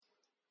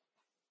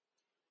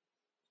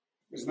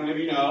As many of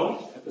you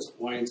know, at this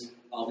point,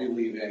 I'll be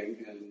leaving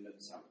in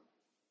mid-December.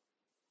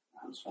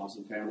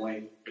 Swanson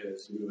family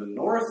is moving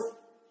north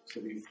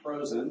to be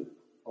frozen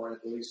for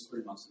at least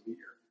 3 months of the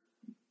year.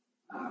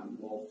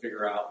 We'll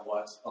figure out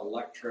what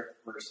electric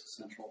versus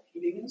central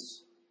heating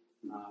is.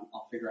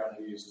 I'll figure out how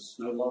to use a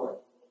snow blower.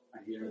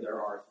 I hear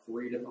there are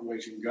 3 different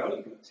ways you can go.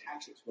 You can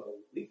attach it to a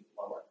leaf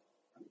blower.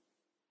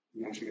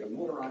 You can actually get a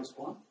motorized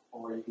one,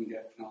 or you can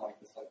get kind of like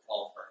this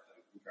golf cart that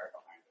you can drag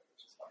behind it,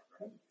 which is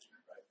right.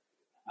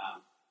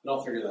 But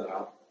I'll figure that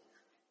out.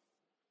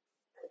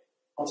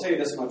 I'll tell you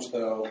this much,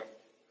 though.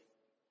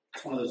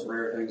 It's one of those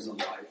rare things in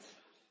life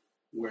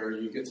where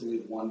you get to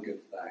leave one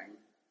good thing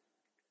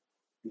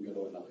and go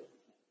to another good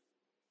thing.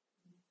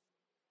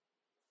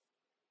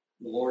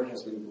 The Lord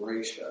has been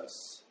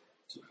gracious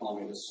to call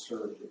me to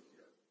serve you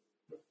here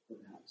with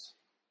Him.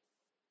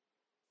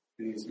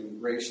 And He's been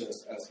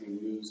gracious as He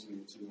moves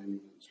me to my new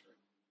ministry.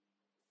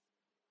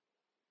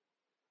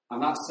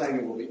 I'm not saying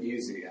it will be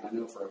easy, and I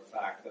know for a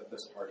fact that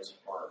this part is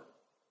hard.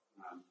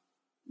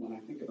 When I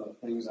think about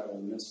things I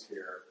will miss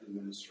here in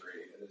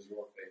ministry, it is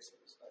your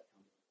faces that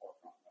come to the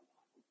forefront of my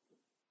mind.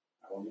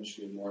 I will miss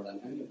you more than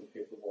any of the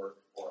paperwork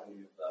or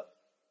any of the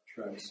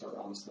trips, or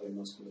honestly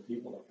most of the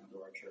people that come to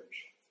our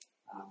church.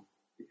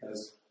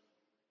 Because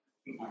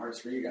my heart's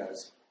for you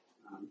guys.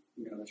 I'm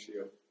going to miss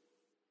you.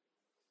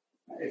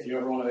 If you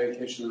ever want a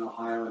vacation in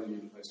Ohio and you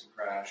need a place to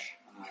crash,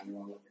 and you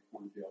want to look at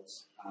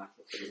cornfields, feel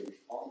free to give me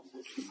a call.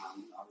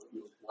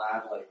 You'll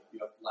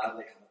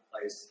gladly have a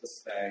place to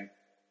stay.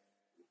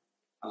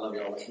 I love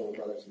you all, like little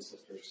brothers and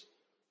sisters,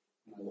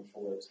 and I look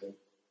forward to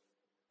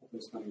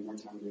hopefully spending more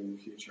time with you in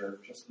the future,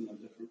 just in a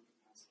different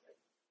capacity.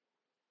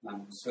 And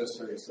I'm so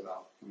serious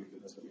about coming to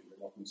visit me. You're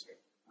welcome to.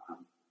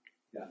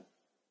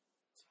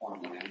 It's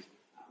farmland.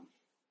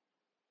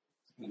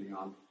 Depending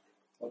on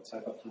what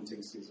type of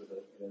hunting season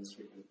it is,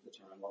 we can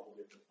determine what will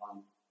be for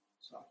fun.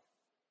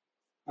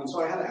 So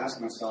I had to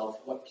ask myself,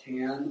 what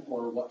can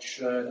or what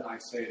should I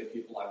say to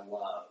people I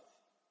love,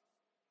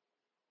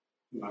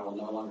 whom I will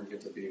no longer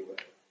get to be with?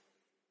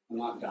 I'm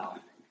not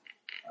dying,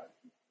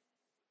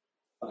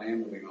 but I am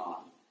moving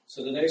on.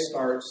 So today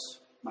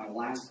starts my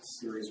last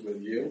series with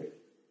you.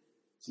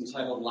 It's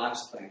entitled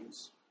Last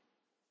Things.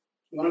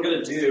 What I'm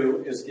going to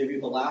do is give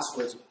you the last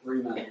words of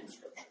 3 men in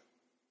Scripture: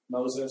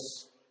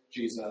 Moses,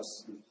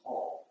 Jesus, and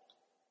Paul.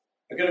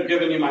 I could have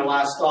given you my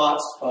last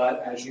thoughts,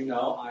 but as you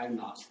know, I am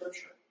not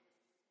Scripture.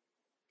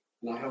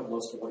 And I hope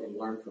most of what you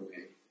learned from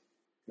me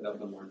could have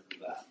been learned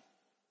from that.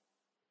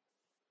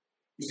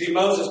 You see,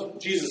 Moses,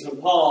 Jesus, and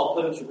Paul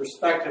put into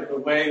perspective the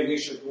way we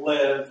should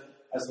live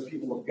as the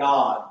people of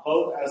God,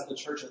 both as the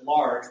church at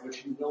large,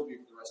 which you will be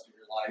for the rest of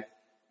your life,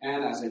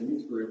 and as a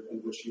youth group in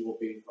which you will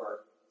be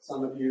for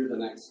some of you the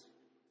next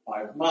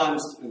 5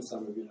 months, and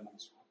some of you the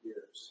next 5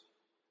 years.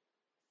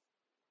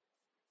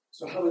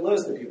 So how we live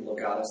as the people of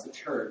God, as the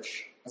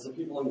church, as the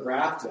people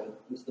engrafted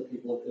into the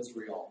people of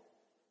Israel.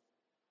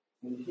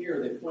 And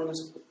here they point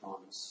us to the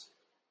promise.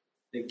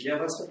 They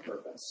give us a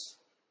purpose,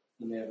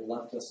 and they have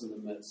left us in the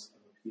midst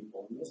of the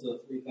people. And those are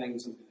the 3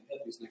 things I'm going to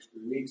hit these next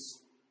 3 weeks.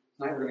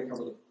 Tonight we're going to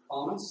cover the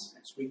promise.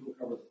 Next week we'll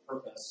cover the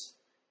purpose.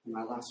 And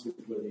my last week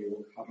with you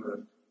will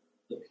cover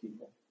the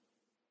people.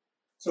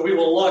 So we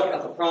will look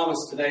at the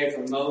promise today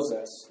from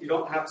Moses. You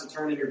don't have to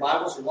turn in your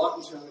Bibles. You're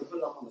welcome to. I'm going to put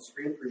it up on the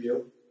screen for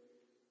you.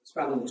 It's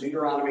found in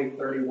Deuteronomy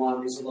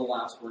 31. These are the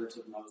last words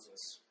of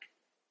Moses.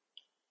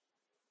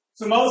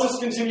 So Moses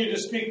continued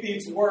to speak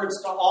these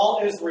words to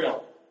all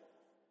Israel.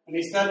 And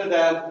he said to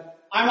them,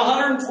 I'm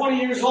 120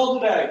 years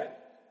old today.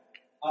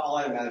 All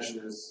I imagine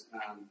is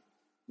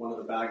one of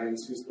the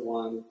Baggins, who's the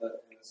one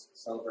that is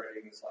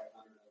celebrating his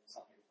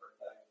 100-something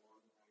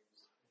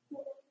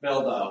birthday.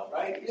 Bilbo,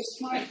 right? It's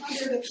my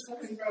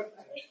 100-something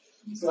birthday.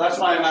 So that's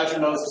what I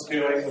imagine Moses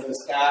doing with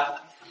his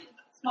staff.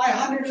 It's my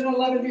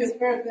 111th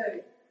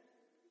birthday.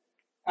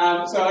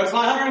 So it's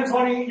my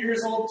 120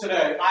 years old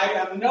today. I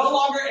am no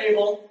longer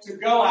able to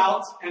go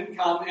out and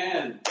come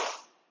in.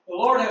 The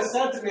Lord has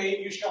said to me,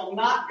 you shall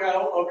not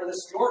go over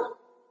this Jordan.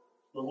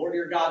 The Lord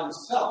your God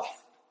Himself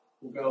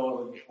will go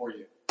over before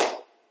you.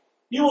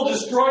 He will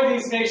destroy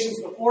these nations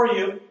before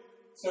you,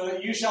 so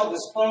that you shall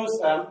dispose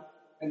them,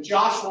 and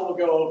Joshua will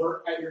go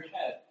over at your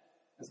head,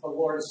 as the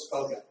Lord has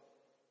spoken.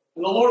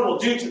 And the Lord will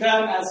do to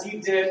them as He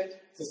did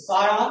to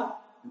Sihon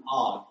and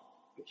Og,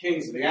 the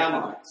kings of the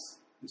Amorites,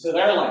 and to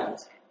their land,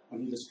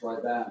 when He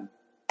destroyed them.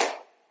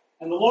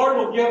 And the Lord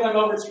will give them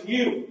over to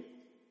you.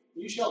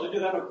 You shall do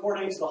them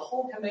according to the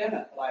whole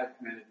commandment that I have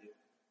commanded you.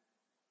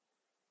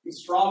 Be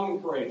strong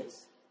and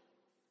courageous.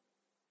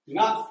 Do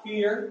not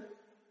fear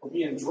or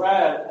be in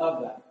dread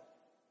of them,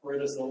 for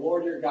it is the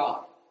Lord your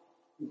God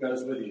who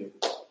goes with you.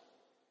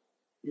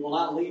 He will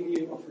not leave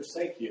you or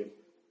forsake you.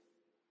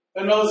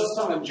 Then Moses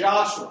summoned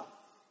Joshua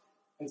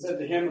and said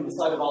to him in the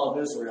sight of all of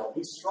Israel,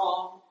 be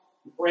strong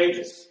and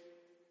courageous.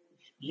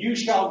 You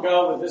shall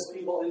go with this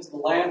people into the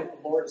land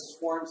that the Lord has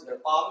sworn to their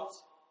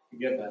fathers to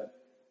give them,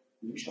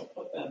 and you shall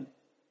put them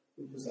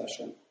in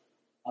possession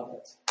of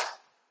it.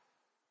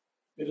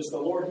 It is the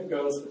Lord who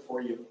goes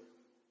before you.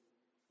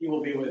 He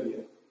will be with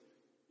you.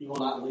 He will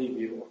not leave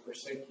you or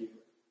forsake you.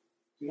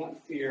 Do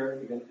not fear.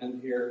 You can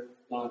end here,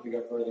 not have to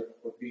go further,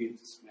 or be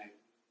dismayed.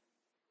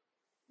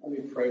 Let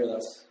me pray with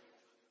us.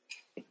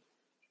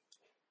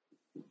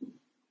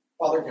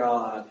 Father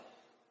God,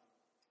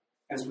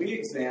 as we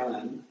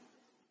examine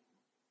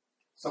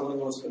some of the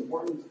most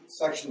important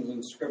sections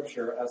in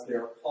Scripture as they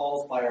are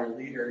called by our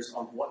leaders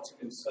on what to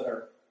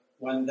consider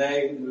when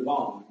they move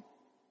on,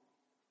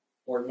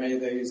 Lord, may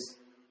these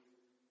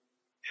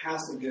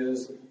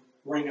passages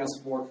bring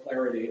us more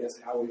clarity as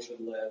how we should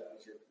live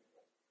as your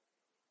people,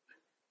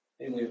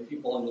 namely a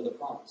people under the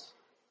promise.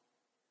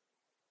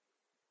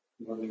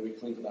 And Lord, may we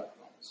cling to that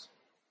promise.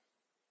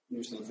 In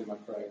your son's name I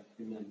pray.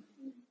 Amen.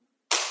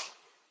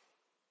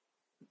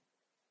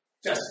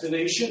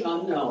 Destination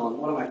Unknown,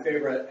 one of my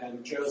favorite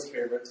and Joe's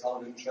favorite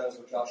television shows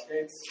with Josh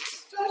Gates.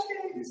 Josh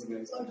Gates! He's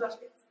amazing. Love Josh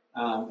Gates.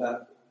 I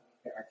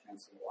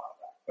can't say a lot of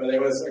that, but it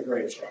was a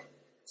great show.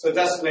 So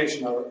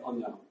Destination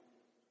Unknown.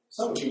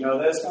 Some of you know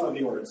this. Some of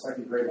you were in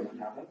second grade when it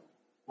happened.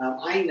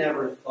 I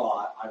never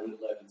thought I would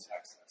live in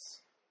Texas.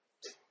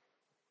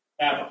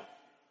 Ever.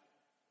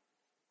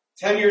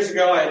 10 years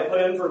ago, I had put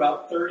in for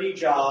about 30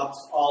 jobs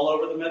all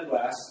over the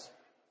Midwest.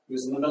 It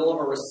was in the middle of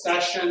a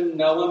recession.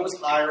 No one was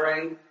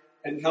hiring.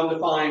 And come to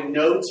find,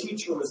 no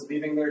teacher was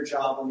leaving their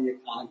job when the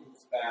economy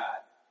was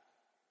bad.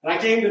 And I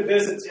came to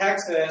visit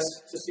Texas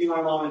to see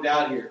my mom and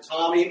dad here.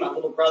 Tommy, my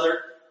little brother,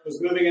 was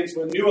moving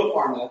into a new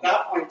apartment. At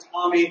that point,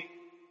 Tommy,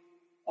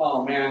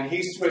 oh man,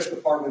 he switched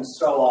apartments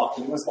so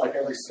often. It was like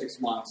every 6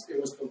 months. It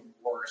was the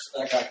worst.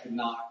 That guy could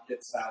not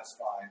get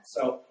satisfied.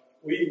 So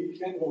him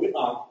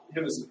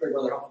and his big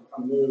brother helped him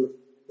come move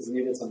because he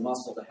needed some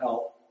muscle to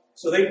help.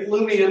 So they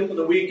flew me in for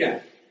the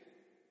weekend.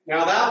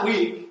 Now that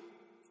week,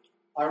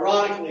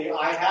 ironically,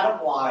 I had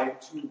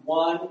applied to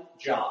one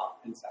job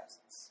in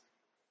Texas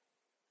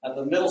as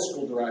the middle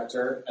school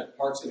director at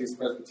Park Cities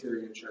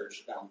Presbyterian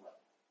Church down the road.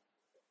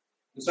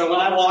 And so when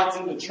I walked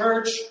into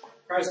church,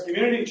 Christ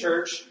Community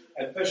Church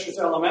at Fishers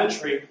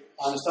Elementary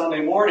on a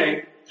Sunday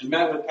morning and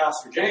met with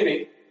Pastor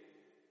Jamie,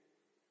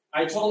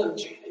 I told him,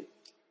 Jamie,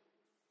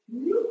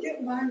 can you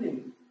get my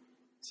name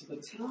to the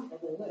top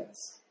of the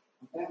list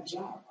of that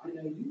job? I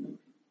know you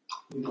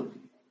know people.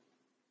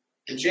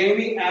 And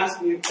Jamie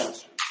asked me a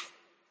question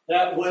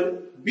that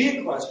would be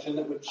a question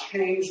that would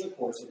change the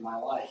course of my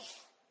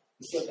life.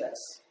 He said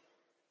this,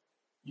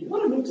 you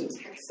want to move to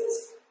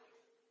Texas?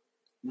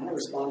 And I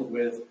responded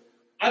with,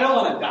 I don't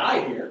want to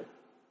die here,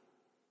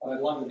 but I'd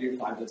love to do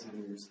 5 to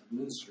 10 years of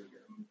ministry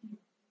here.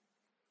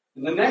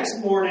 And the next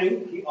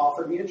morning, he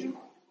offered me a job.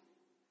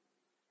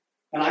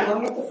 And I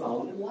hung up the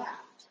phone and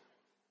laughed.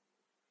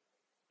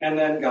 And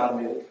then God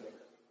made it clear,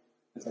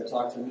 as I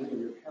talked to many of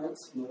your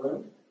parents in the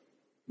room,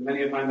 and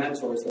many of my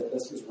mentors, that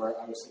this is where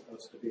I was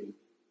supposed to be.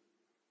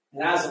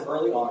 And as of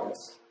early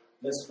August,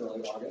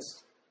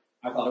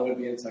 I thought I would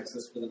be in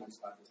Texas for the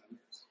next 5 to 10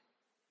 years.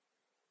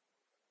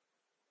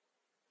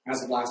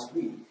 As of last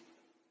week,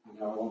 I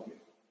know I won't be.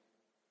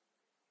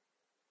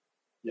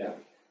 Yeah,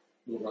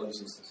 little brothers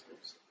and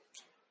sisters,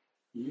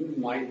 you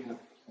might have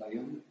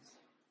plans,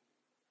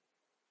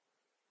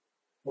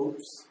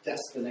 hopes,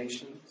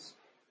 destinations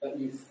that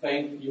you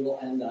think you will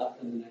end up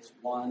in the next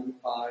 1,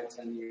 5,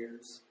 10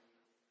 years.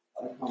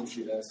 But I promise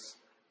you this.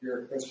 If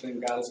you're a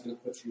Christian, God is going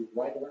to put you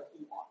right where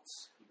He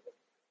wants you.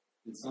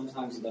 And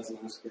sometimes He doesn't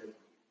ask you.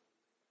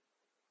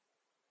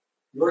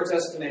 Your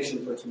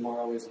destination for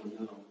tomorrow is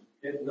unknown.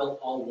 It will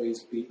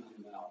always be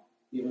unknown,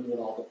 even with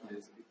all the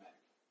plans that you make.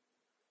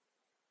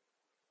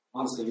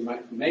 Honestly, you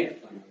might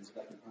make plans,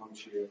 but I can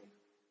promise you,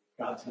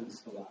 God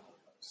tends to laugh at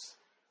those.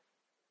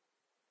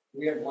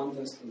 We have one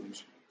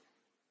destination.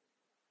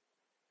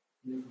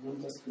 We have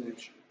one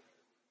destination.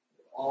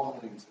 We're all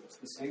heading to it.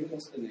 The same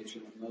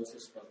destination that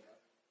Moses spoke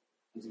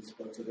of as he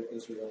spoke to the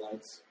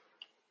Israelites.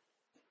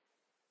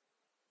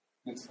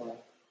 Next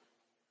slide.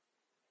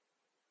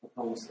 The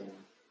promised land.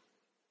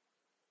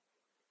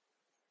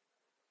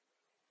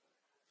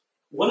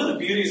 One of the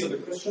beauties of the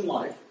Christian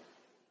life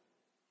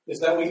is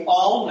that we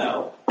all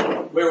know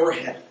where we're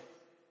headed.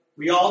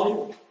 We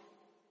all do.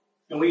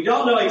 And we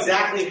don't know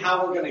exactly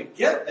how we're going to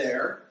get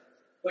there,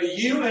 but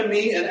you and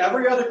me and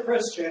every other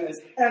Christian is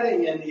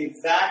heading in the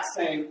exact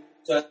same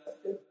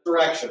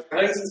direction. We're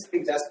heading to the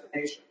same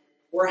destination.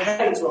 We're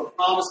heading to a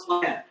promised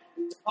land.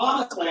 The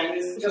promised land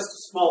isn't just a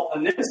small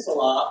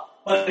peninsula,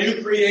 but a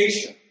new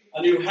creation,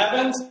 a new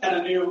heavens and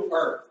a new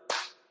earth.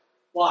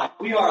 Why?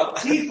 We are a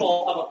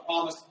people of a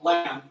promised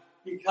land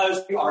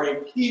because we are a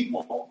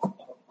people of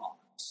a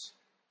promise.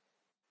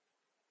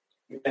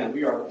 Again,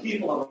 we are a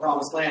people of a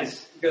promised land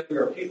because we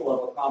are a people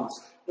of a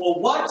promise. Well,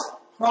 what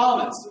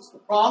promise? It's the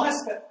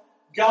promise that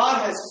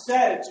God has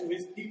said to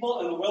His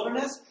people in the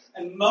wilderness,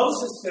 and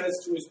Moses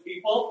says to his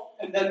people,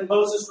 and then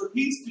Moses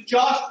repeats to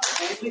Joshua,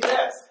 namely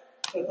this,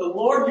 that the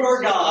Lord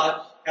your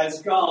God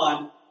has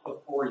gone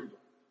before you.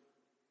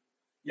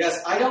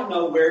 Yes, I don't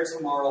know where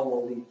tomorrow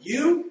will lead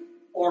you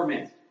or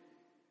me,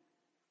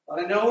 but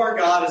I know our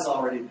God is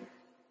already there.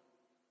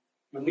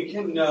 And we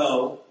can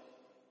know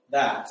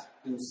that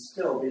and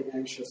still be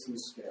anxious and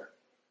scared.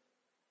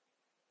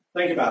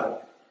 Think about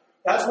it.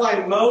 That's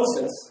why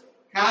Moses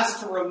has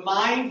to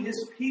remind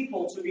his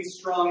people to be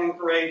strong and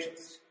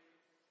courageous.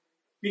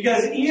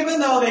 Because even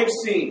though they've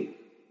seen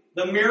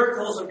the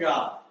miracles of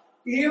God,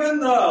 even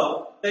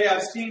though they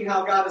have seen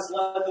how God has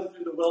led them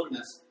through the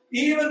wilderness,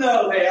 even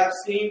though they have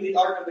seen the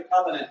Ark of the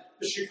Covenant,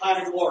 the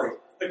Shekinah glory,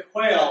 the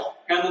quail,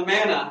 and the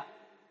manna,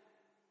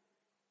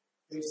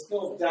 they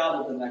still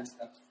doubted the next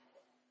step.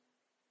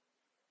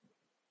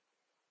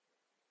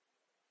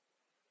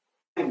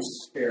 I'm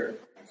scared.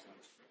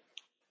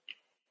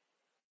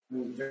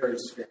 I'm very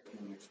scared of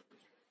the next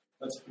week.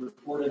 That's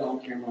recorded on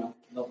camera.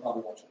 They'll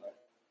probably watch it later.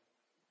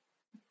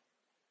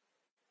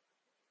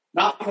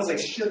 Not because I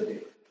should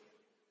be,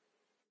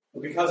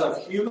 but because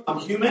I'm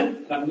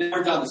human and I've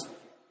never done this before.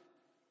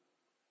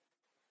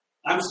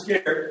 I'm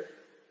scared,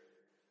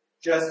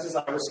 just as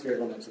I was scared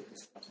when I took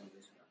this class.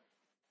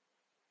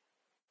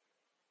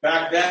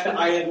 Back then,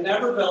 I had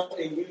never built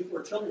a youth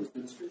or children's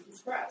ministry from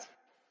scratch.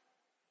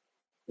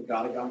 But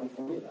God had gone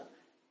before me then.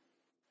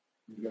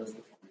 He goes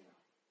before me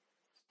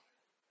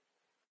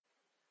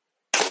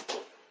now.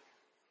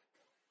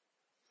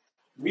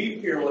 We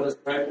fear what is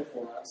right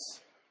before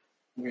us,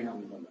 and we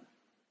haven't done that.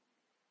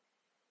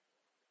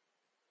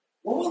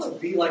 What will it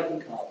be like in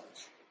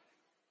college?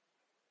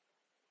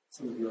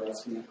 Some of you are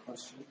asking that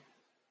question.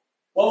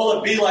 What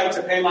will it be like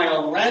to pay my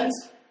own rent,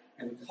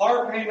 and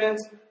car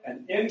payments,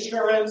 and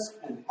insurance,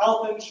 and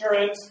health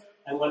insurance,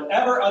 and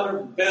whatever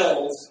other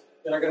bills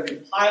that are going to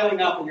be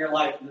piling up in your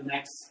life in the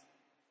next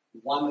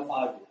 1 to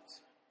 5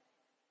 years?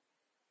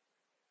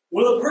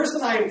 Will the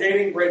person I am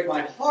dating break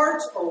my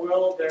heart, or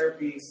will there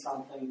be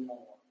something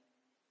more?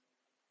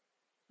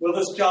 Will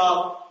this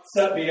job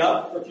set me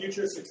up for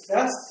future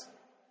success?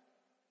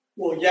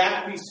 Will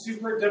Yak be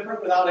super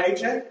different without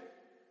AJ?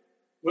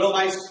 Will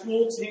my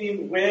school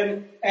team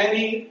win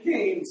any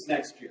games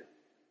next year?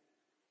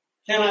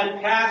 Can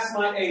I pass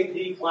my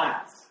AP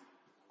class?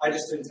 I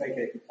just didn't take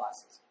AP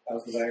classes. That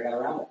was the way I got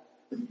around it.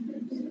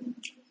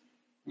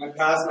 Can I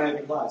pass my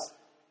AP class?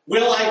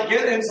 Will I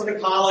get into the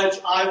college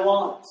I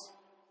want?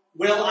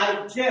 Will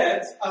I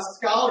get a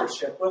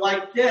scholarship? Will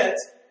I get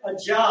a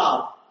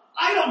job?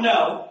 I don't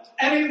know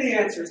any of the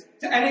answers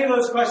to any of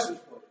those questions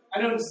for you.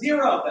 I know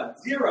 0 of them.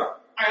 0.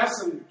 I have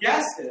some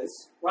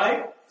guesses,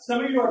 right?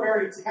 Some of you are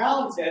very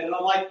talented, and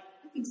I'm like,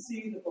 I can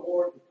see that the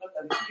Lord will put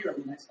them here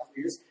in the next couple of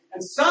years.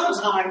 And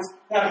sometimes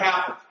that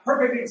happens.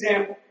 Perfect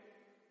example.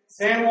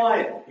 Sam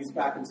Wyatt, he's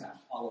back in town.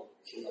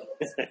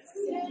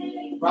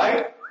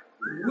 Right?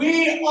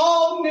 We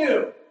all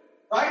knew,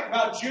 right,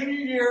 about junior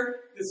year,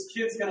 this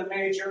kid's going to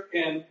major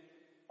in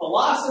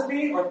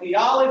philosophy or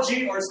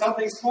theology or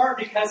something smart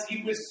because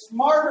he was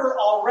smarter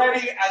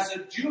already as a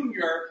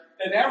junior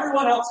than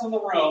everyone else in the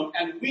room,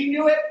 and we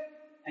knew it,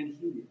 and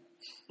he knew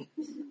it.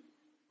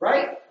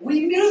 Right?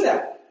 We knew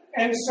that.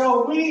 And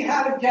so we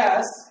had a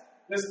guess,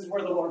 this is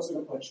where the Lord's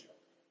going to put you.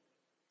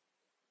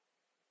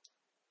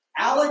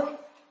 Alec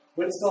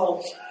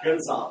Witzel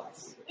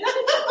Gonzalez.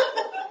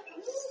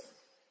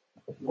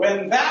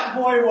 When that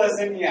boy was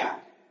in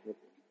Yak,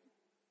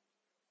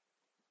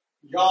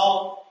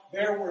 y'all,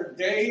 there were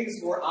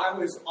days where I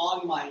was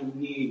on my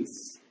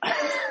knees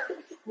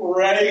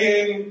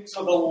praying to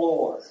the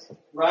Lord,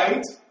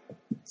 right?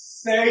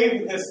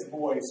 Save this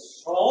boy's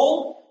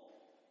soul,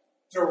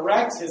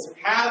 direct his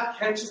path,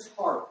 catch his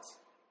heart.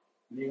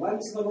 And he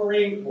went to the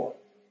Marine Corps.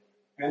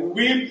 And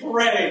we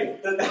prayed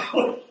that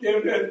would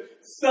give him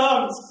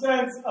some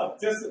sense of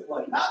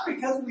discipline. Not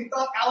because we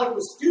thought Alec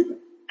was stupid.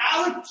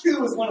 Alec,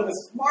 too, is one of the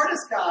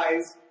smartest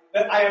guys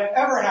that I have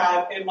ever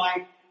had in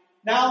my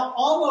now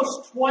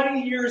almost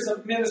 20 years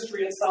of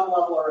ministry at some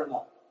level or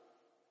another.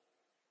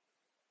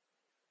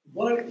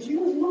 But he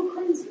was a little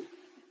crazy.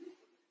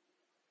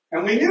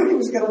 And we knew he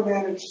was going to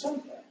manage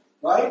something,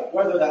 right?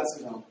 Whether that's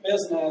his own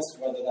business,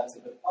 whether that's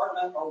a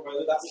department, or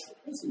whether that's the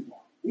prison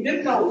farm. We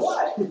didn't know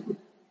what.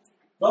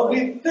 But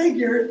we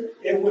figured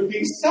it would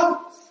be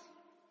something.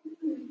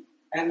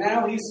 And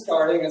now he's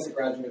starting as a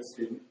graduate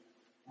student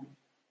at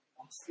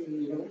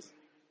Boston University.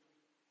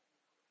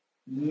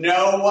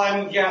 No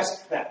one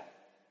guessed that.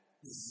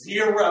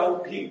 0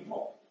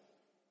 people.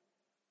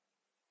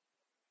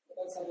 But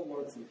that's how the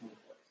Lord sometimes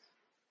works.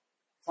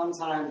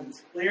 Sometimes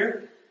it's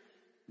clear,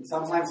 and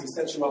sometimes he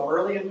sets you up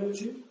early and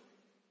moves you,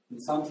 and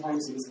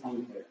sometimes he's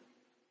unclear.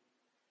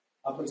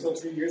 Up until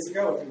 2 years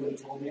ago, if you would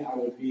have told me I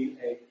would be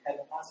a head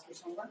pastor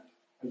somewhere,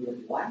 I would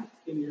have laughed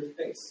in your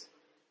face.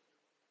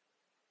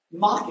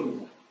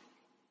 Mockingly.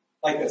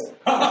 Like this.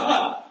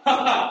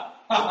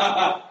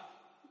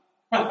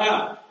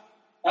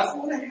 That's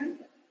what I had.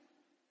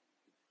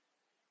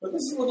 But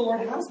this is where the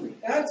Lord has me.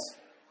 That's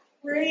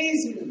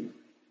crazy to me.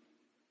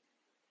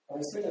 But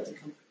I say that to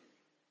comfort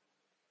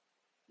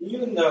you.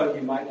 Even though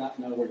you might not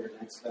know where your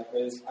next step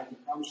is, I can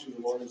promise you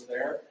the Lord is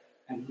there,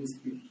 and he's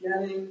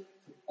beginning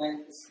to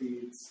plant the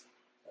seeds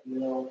that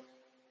will.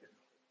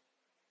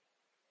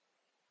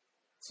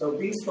 So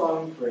be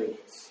strong and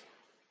courageous,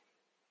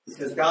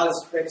 because God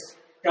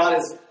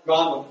has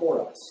gone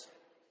before us.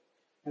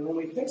 And when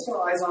we fix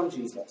our eyes on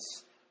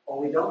Jesus,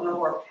 while we don't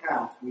know our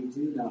path, we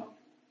do know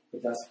the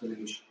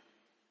destination.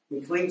 We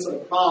cling to the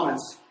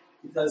promise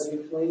because we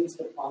cling to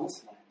the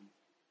promised land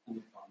and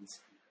the promised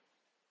people.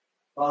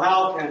 Well,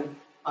 how can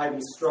I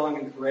be strong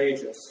and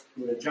courageous?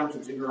 I'm going to jump to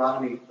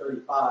Deuteronomy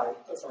 31,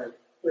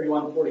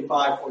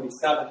 45,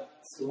 47.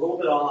 It's a little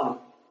bit on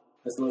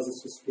as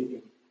Moses was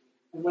speaking.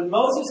 And when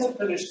Moses had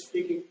finished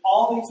speaking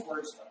all these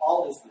words to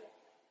all Israel,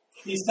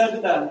 he said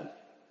to them,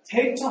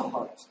 "Take to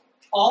heart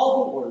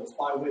all the words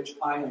by which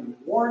I am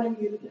warning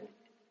you today,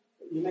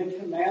 that you may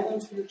command them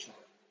to your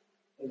children,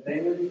 that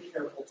they may be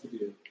careful to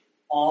do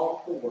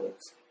all the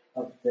words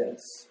of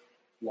this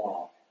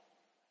law.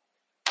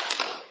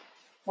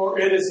 For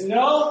it is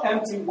no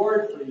empty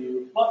word for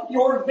you, but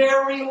your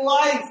very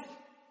life.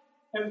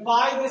 And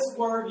by this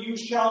word you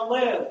shall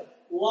live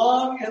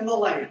long in the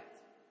land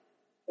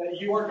that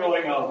you are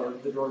going over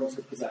the Jordan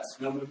to possess."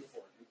 Now move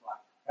forward.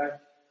 Okay?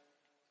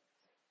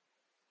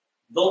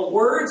 The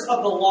words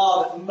of the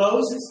law that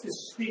Moses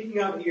is speaking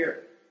of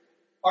here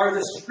are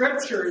the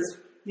scriptures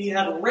he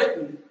had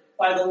written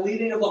by the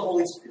leading of the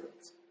Holy Spirit.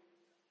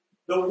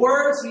 The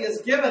words he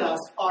has given us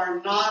are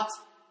not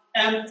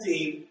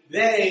empty.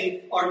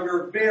 They are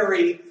your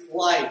very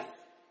life.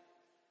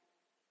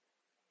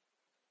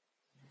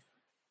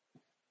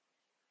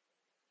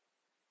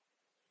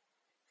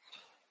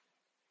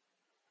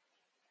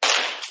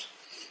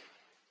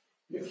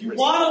 If you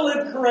want to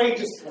live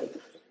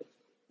courageously,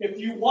 if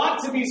you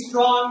want to be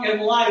strong in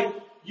life,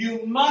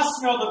 you must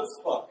know this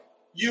book.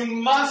 You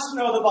must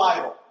know the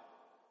Bible.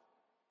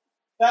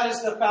 That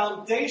is the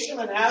foundation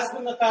and has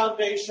been the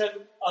foundation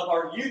of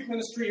our youth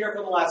ministry here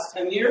for the last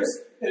 10 years.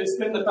 It has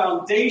been the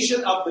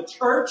foundation of the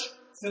church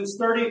since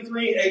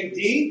 33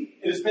 AD.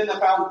 It has been the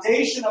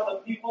foundation of the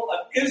people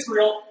of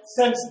Israel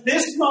since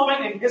this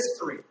moment in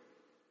history.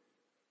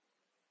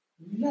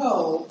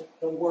 Know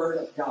the Word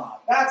of God.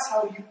 That's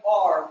how you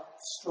are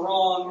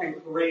strong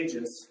and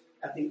courageous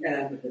at the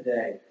end of the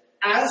day.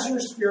 As your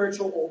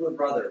spiritual older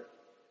brother,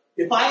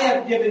 if I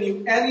have given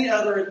you any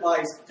other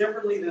advice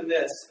differently than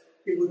this,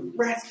 it would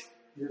wreck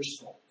your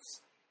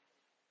souls.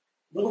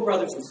 Little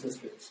brothers and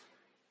sisters,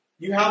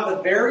 you have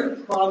the very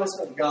promise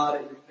of God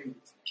at your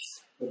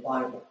fingertips, the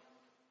Bible.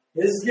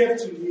 His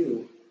gift to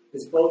you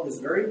is both His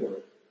very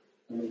Word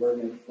and the Word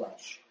made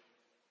flesh.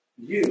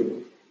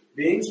 You,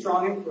 being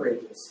strong and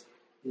courageous,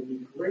 will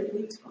be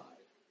greatly tied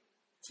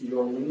to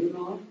your leaning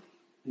on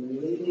and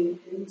leaning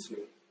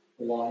into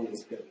the law He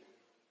has given.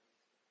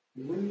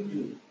 And when you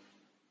do,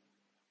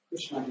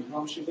 Christian, I can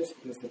promise you this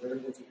because the very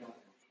words of God,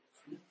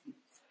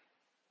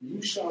 you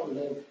shall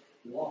live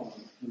long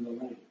in the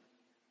land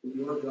that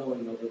you are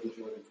going over the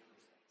Jordan.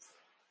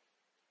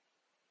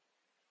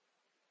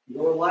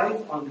 Your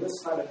life on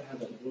this side of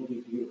heaven will be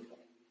beautiful.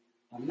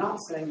 I'm not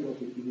saying it will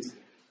be easy,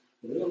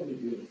 but it will be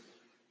beautiful.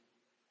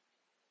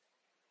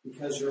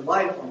 Because your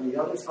life on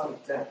the other side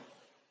of death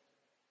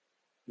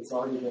has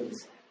already been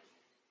decided.